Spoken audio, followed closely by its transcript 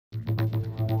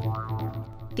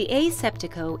The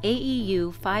Aseptico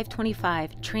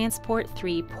AEU-525 Transport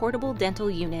 3 portable dental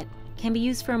unit can be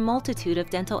used for a multitude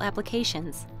of dental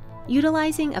applications.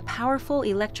 Utilizing a powerful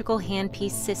electrical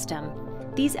handpiece system,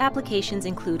 these applications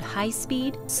include high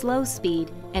speed, slow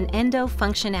speed, and endo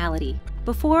functionality.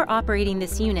 Before operating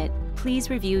this unit,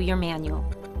 please review your manual.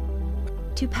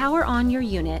 To power on your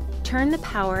unit, turn the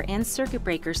power and circuit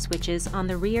breaker switches on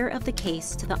the rear of the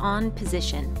case to the on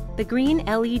position. The green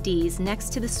LEDs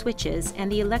next to the switches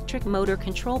and the electric motor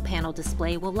control panel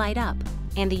display will light up,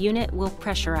 and the unit will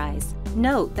pressurize.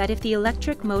 Note that if the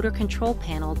electric motor control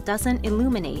panel doesn't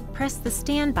illuminate, press the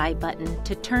standby button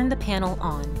to turn the panel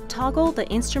on. Toggle the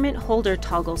instrument holder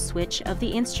toggle switch of the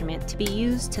instrument to be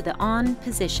used to the on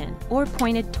position or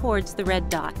pointed towards the red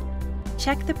dot.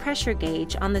 Check the pressure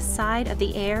gauge on the side of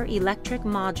the air electric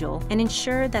module and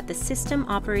ensure that the system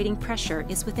operating pressure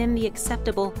is within the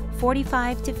acceptable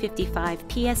 45 to 55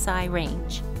 psi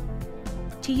range.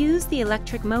 To use the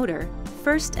electric motor,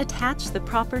 first attach the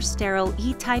proper sterile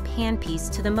E-type handpiece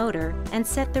to the motor and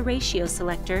set the ratio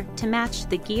selector to match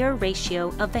the gear ratio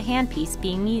of the handpiece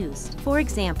being used. For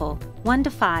example,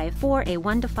 1:5 for a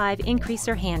 1:5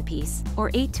 increaser handpiece, or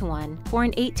 8:1 for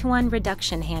an 8:1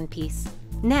 reduction handpiece.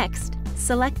 Next,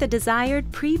 select the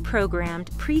desired pre-programmed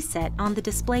preset on the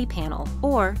display panel,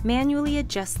 or manually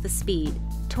adjust the speed,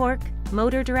 torque,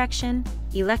 motor direction,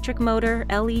 electric motor,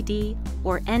 LED,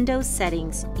 or endo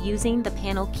settings using the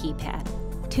panel keypad.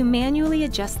 To manually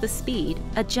adjust the speed,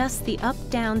 adjust the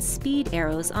up-down speed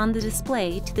arrows on the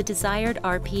display to the desired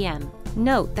RPM.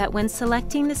 Note that when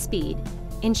selecting the speed,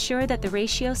 ensure that the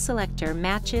ratio selector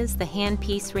matches the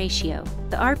handpiece ratio.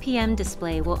 The RPM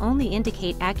display will only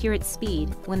indicate accurate speed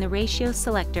when the ratio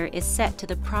selector is set to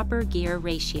the proper gear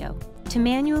ratio. To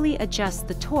manually adjust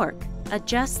the torque,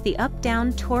 adjust the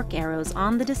up-down torque arrows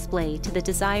on the display to the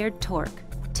desired torque.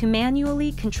 To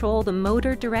manually control the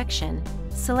motor direction,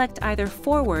 select either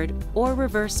forward or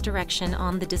reverse direction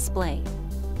on the display.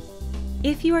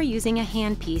 If you are using a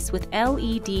handpiece with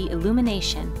LED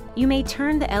illumination, you may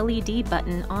turn the LED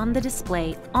button on the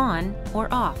display on or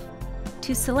off.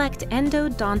 To select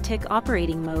endodontic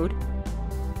operating mode,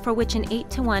 for which an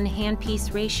 8:1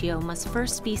 handpiece ratio must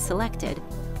first be selected,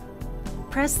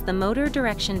 press the motor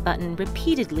direction button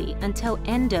repeatedly until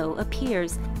endo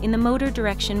appears in the motor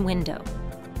direction window.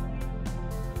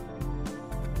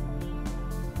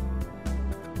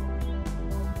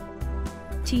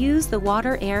 To use the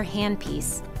water-air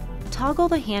handpiece, toggle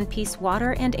the handpiece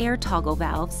water and air toggle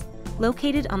valves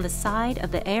located on the side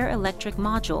of the air electric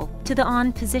module to the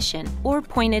on position or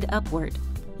pointed upward.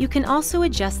 You can also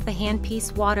adjust the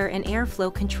handpiece water and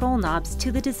airflow control knobs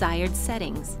to the desired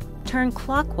settings. Turn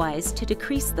clockwise to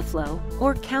decrease the flow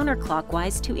or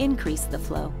counterclockwise to increase the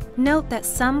flow. Note that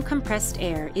some compressed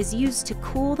air is used to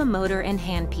cool the motor and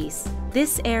handpiece.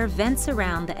 This air vents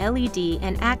around the LED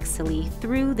and axially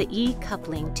through the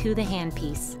E-coupling to the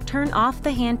handpiece. Turn off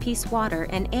the handpiece water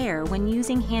and air when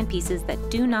using handpieces that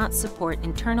do not support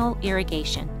internal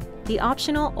irrigation. The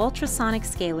optional ultrasonic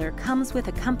scaler comes with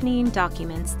accompanying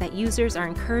documents that users are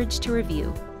encouraged to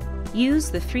review. Use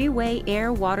the 3-way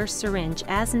air-water syringe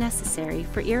as necessary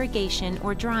for irrigation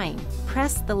or drying.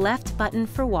 Press the left button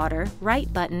for water, right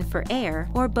button for air,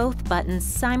 or both buttons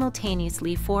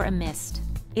simultaneously for a mist.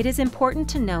 It is important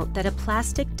to note that a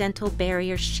plastic dental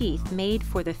barrier sheath made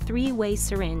for the 3-way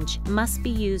syringe must be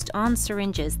used on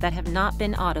syringes that have not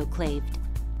been autoclaved.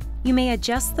 You may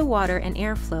adjust the water and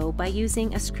airflow by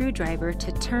using a screwdriver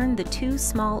to turn the 2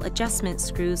 small adjustment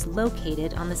screws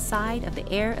located on the side of the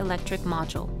air electric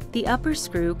module. The upper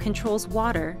screw controls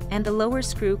water and the lower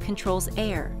screw controls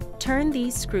air. Turn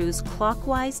these screws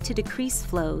clockwise to decrease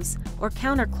flows or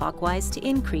counterclockwise to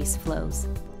increase flows.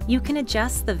 You can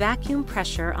adjust the vacuum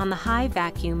pressure on the high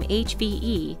vacuum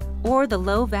HVE or the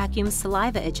low vacuum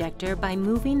saliva ejector by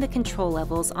moving the control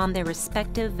levels on their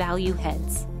respective value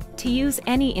heads. To use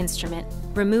any instrument,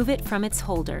 remove it from its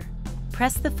holder.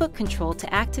 Press the foot control to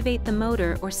activate the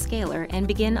motor or scaler and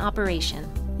begin operation.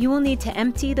 You will need to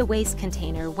empty the waste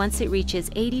container once it reaches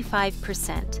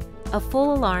 85%. A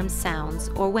full alarm sounds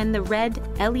or when the red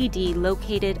LED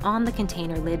located on the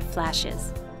container lid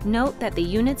flashes. Note that the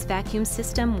unit's vacuum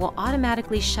system will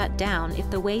automatically shut down if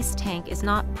the waste tank is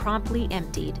not promptly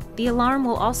emptied. The alarm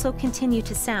will also continue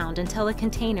to sound until the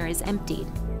container is emptied.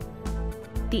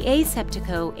 The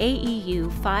Aseptico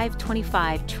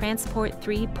AEU-525 Transport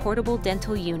 3 portable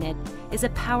dental unit is a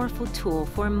powerful tool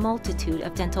for a multitude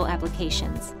of dental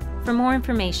applications. For more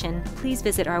information, please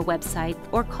visit our website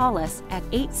or call us at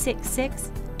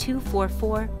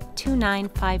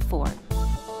 866-244-2954.